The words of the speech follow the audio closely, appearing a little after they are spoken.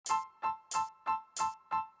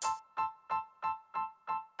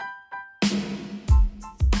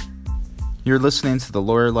You're listening to the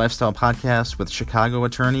Lawyer Lifestyle Podcast with Chicago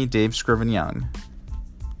attorney Dave Scriven Young.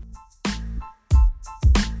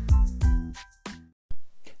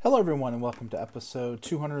 Hello, everyone, and welcome to episode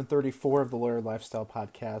 234 of the Lawyer Lifestyle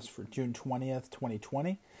Podcast for June 20th,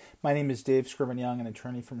 2020. My name is Dave Scriven Young, an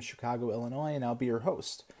attorney from Chicago, Illinois, and I'll be your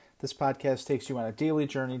host. This podcast takes you on a daily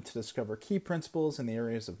journey to discover key principles in the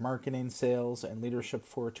areas of marketing, sales, and leadership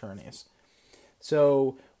for attorneys.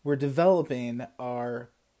 So we're developing our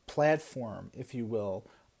platform, if you will,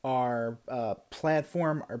 our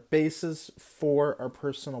platform, our basis for our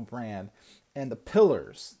personal brand. And the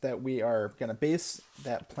pillars that we are going to base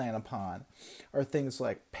that plan upon are things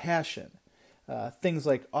like passion, things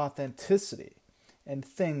like authenticity, and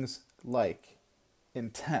things like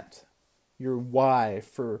intent. Your why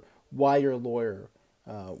for why you're a lawyer,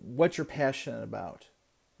 what you're passionate about,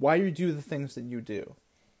 why you do the things that you do.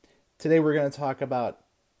 Today we're going to talk about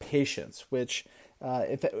patience, which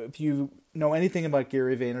if you know anything about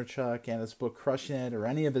Gary Vaynerchuk and his book Crushing It, or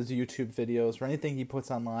any of his YouTube videos, or anything he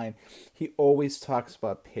puts online, he always talks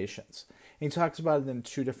about patience. And he talks about it in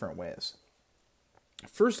two different ways.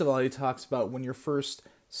 First of all, he talks about when you're first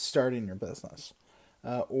starting your business,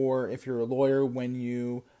 or if you're a lawyer, when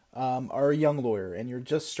you are a young lawyer and you're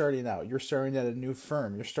just starting out. You're starting at a new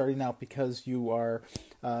firm. You're starting out because you are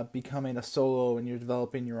becoming a solo and you're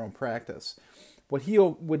developing your own practice. What he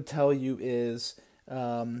would tell you is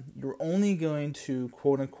you're only going to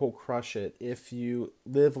quote-unquote crush it if you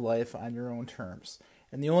live life on your own terms.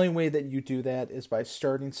 And the only way that you do that is by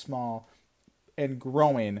starting small and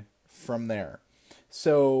growing from there.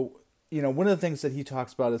 So, one of the things that he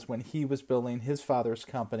talks about is when he was building his father's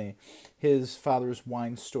company, his father's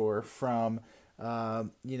wine store from, a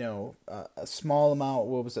small amount,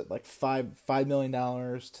 what was it, like $5 million to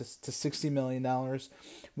 $60 million.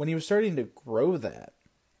 When he was starting to grow that,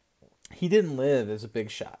 he didn't live as a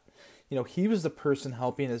big shot. He was the person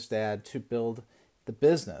helping his dad to build the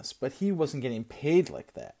business, but he wasn't getting paid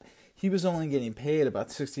like that. He was only getting paid about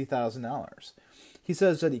 $60,000. He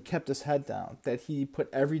says that he kept his head down, that he put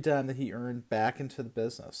every dime that he earned back into the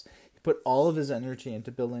business. He put all of his energy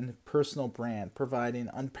into building a personal brand, providing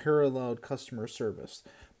unparalleled customer service,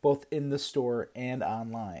 both in the store and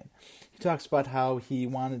online. He talks about how he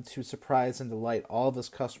wanted to surprise and delight all of his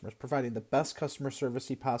customers, providing the best customer service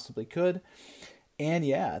he possibly could. And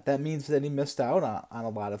yeah, that means that he missed out on a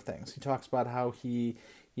lot of things. He talks about how he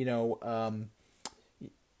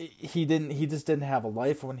just didn't have a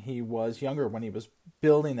life when he was younger, when he was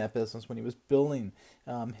building that business, when he was building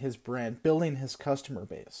his brand, building his customer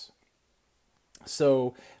base.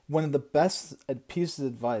 So one of the best pieces of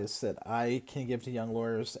advice that I can give to young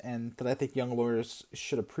lawyers, and that I think young lawyers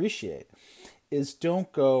should appreciate, is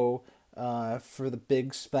don't go for the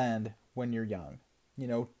big spend when you're young.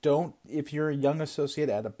 If you're a young associate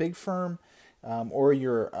at a big firm, or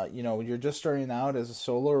you're just starting out as a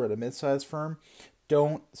solo or at a mid-sized firm,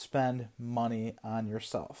 don't spend money on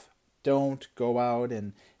yourself. Don't go out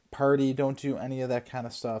and party. Don't do any of that kind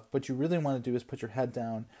of stuff. What you really want to do is put your head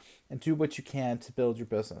down and do what you can to build your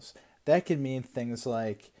business. That can mean things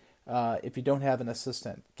like, if you don't have an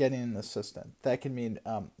assistant, getting an assistant. That can mean,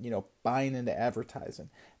 buying into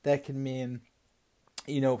advertising. That can mean,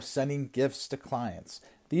 sending gifts to clients.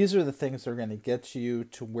 These are the things that are going to get you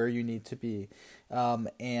to where you need to be.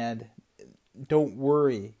 And don't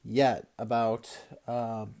worry yet about,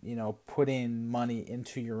 putting money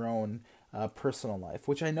into your own personal life,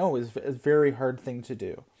 which I know is a very hard thing to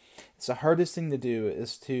do. It's the hardest thing to do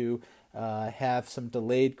is to have some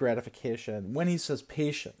delayed gratification. When he says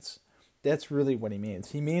patience, that's really what he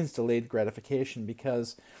means. He means delayed gratification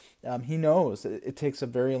because he knows it takes a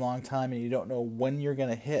very long time, and you don't know when you're going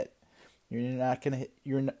to hit. You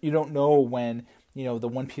don't know when the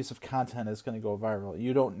one piece of content is going to go viral.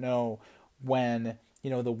 You don't know when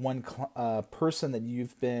the one person that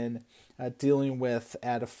you've been dealing with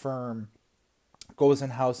at a firm goes in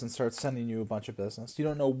house and starts sending you a bunch of business. You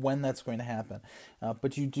don't know when that's going to happen,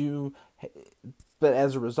 but you do. But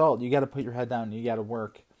as a result, you got to put your head down and you got to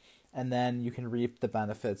work, and then you can reap the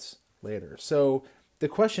benefits later. So the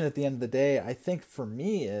question at the end of the day, I think for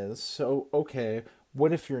me is, okay,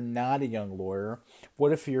 what if you're not a young lawyer?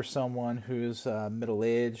 What if you're someone who's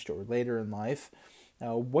middle-aged or later in life?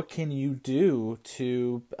 What can you do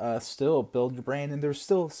to still build your brand? And there's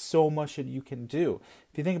still so much that you can do.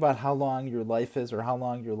 If you think about how long your life is or how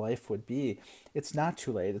long your life would be, it's not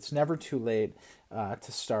too late. It's never too late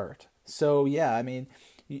to start. So yeah, I mean,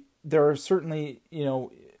 there are certainly,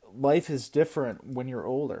 life is different when you're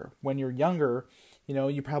older. When you're younger,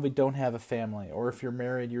 you probably don't have a family, or if you're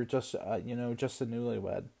married, you're just a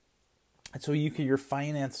newlywed. And so your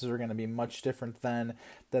finances are going to be much different than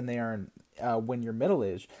they are when you're middle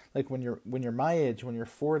aged. Like when you're my age, when you're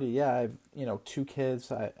 40, yeah, I've 2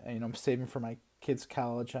 kids. I'm saving for my kids'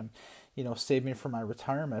 college. I'm saving for my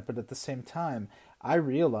retirement. But at the same time, I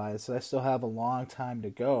realize that I still have a long time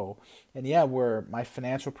to go. And yeah, where my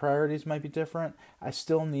financial priorities might be different, I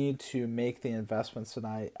still need to make the investments that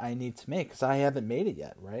I need to make because I haven't made it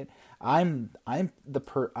yet, right? I'm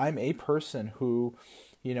a person who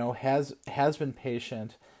has been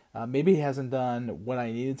patient. Maybe hasn't done what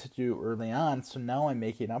I needed to do early on, so now I'm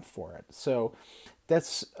making up for it. So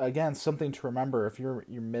that's again something to remember. If you're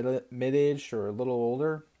mid-aged or a little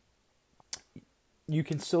older, you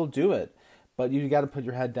can still do it, but you got to put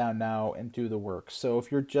your head down now and do the work. So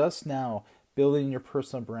if you're just now building your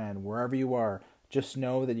personal brand wherever you are, just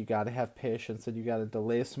know that you got to have patience, that you got to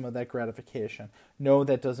delay some of that gratification. No,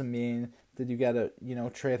 that doesn't mean that you got to,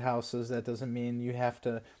 trade houses. That doesn't mean you have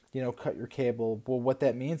to, cut your cable. Well, what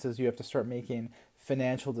that means is you have to start making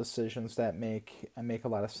financial decisions that make a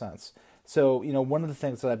lot of sense. So, one of the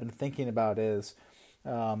things that I've been thinking about is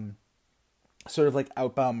sort of like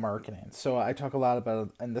outbound marketing. So I talk a lot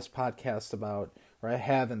about in this podcast about, or I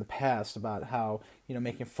have in the past, about how,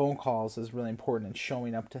 making phone calls is really important and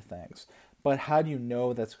showing up to things. But how do you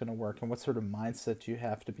know that's going to work, and what sort of mindset do you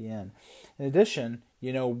have to be in? In addition,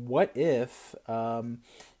 what if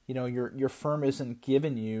your firm isn't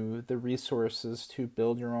giving you the resources to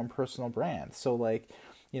build your own personal brand? So like,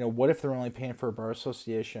 what if they're only paying for a bar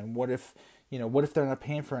association? What if they're not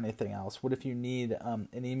paying for anything else? What if you need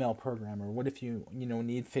an email programmer? What if you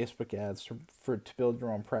need Facebook ads to build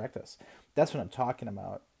your own practice? That's what I'm talking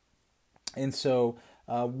about. And so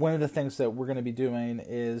one of the things that we're going to be doing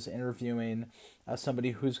is interviewing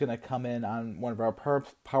somebody who's going to come in on one of our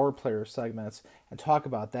Power Player segments and talk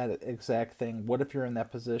about that exact thing. What if you're in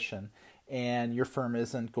that position and your firm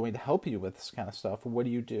isn't going to help you with this kind of stuff? What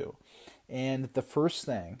do you do? And the first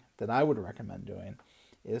thing that I would recommend doing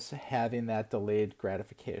is having that delayed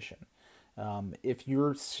gratification. If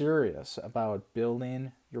you're serious about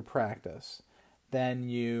building your practice, then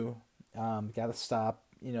you got to stop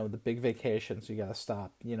the big vacations. You got to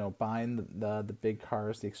stop buying the big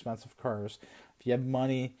cars, the expensive cars. If you have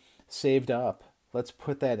money saved up, let's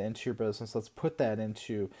put that into your business. Let's put that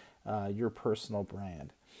into your personal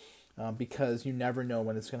brand, because you never know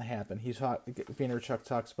when it's going to happen. Vaynerchuk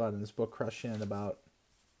talks about in his book Crushing It about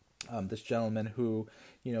this gentleman who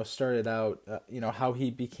started out how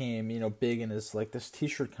he became big in his like this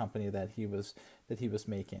t-shirt company that he was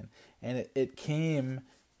making, and it came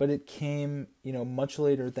much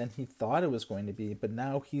later than he thought it was going to be, but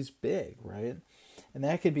now he's big, right? And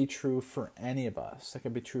that could be true for any of us. That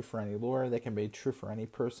can be true for any lawyer. That can be true for any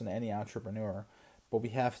person, any entrepreneur. But we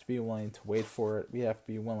have to be willing to wait for it. We have to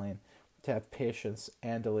be willing to have patience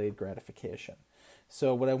and delayed gratification.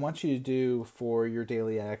 So what I want you to do for your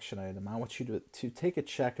daily action item, I want you to take a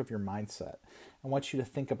check of your mindset. I want you to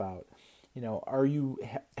think about,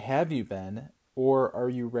 have you been, or are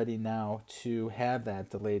you ready now to have that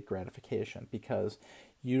delayed gratification? Because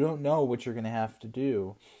you don't know what you're going to have to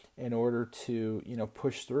do in order to,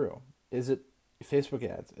 push through. Is it Facebook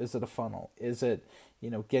ads? Is it a funnel? Is it,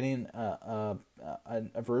 getting a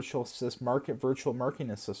virtual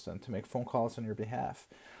marketing assistant to make phone calls on your behalf?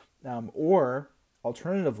 Or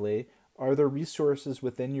alternatively, are there resources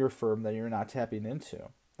within your firm that you're not tapping into?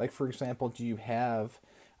 Like, for example, do you have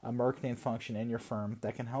a marketing function in your firm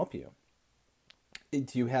that can help you?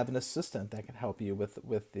 Do you have an assistant that can help you with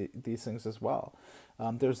these things as well?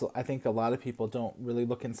 I think a lot of people don't really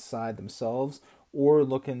look inside themselves or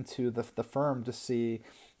look into the firm to see,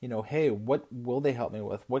 hey, what will they help me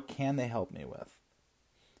with? What can they help me with?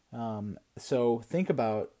 So think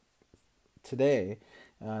about today.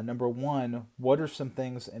 Number one, what are some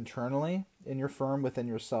things internally in your firm within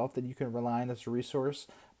yourself that you can rely on as a resource?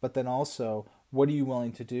 But then also, what are you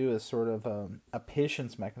willing to do as sort of a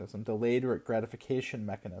patience mechanism, delayed gratification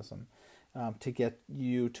mechanism, to get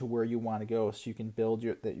you to where you want to go so you can build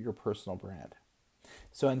your personal brand?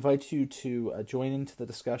 So I invite you to join into the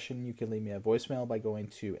discussion. You can leave me a voicemail by going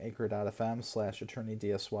to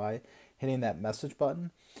anchor.fm/attorneydsy, hitting that message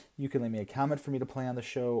button. You can leave me a comment for me to play on the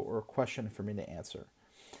show or a question for me to answer.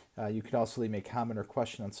 You can also leave me a comment or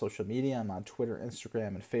question on social media. I'm on Twitter, Instagram,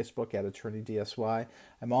 and Facebook at AttorneyDSY.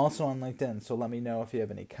 I'm also on LinkedIn, so let me know if you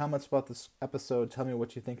have any comments about this episode. Tell me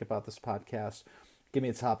what you think about this podcast. Give me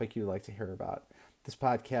a topic you'd like to hear about. This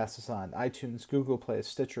podcast is on iTunes, Google Play,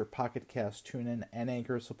 Stitcher, Pocket Cast, TuneIn, and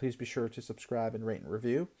Anchor, so please be sure to subscribe and rate and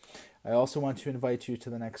review. I also want to invite you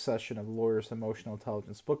to the next session of the Lawyer's Emotional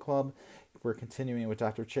Intelligence Book Club. We're continuing with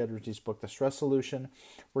Dr. Chatterjee's book, The Stress Solution.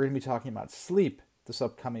 We're going to be talking about sleep this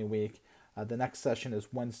upcoming week. The next session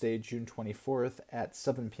is Wednesday, June 24th at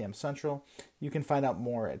 7 p.m. Central. You can find out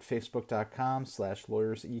more at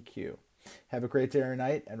facebook.com/lawyerseq. Have a great day or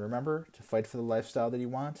night, and remember to fight for the lifestyle that you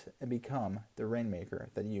want and become the rainmaker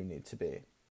that you need to be.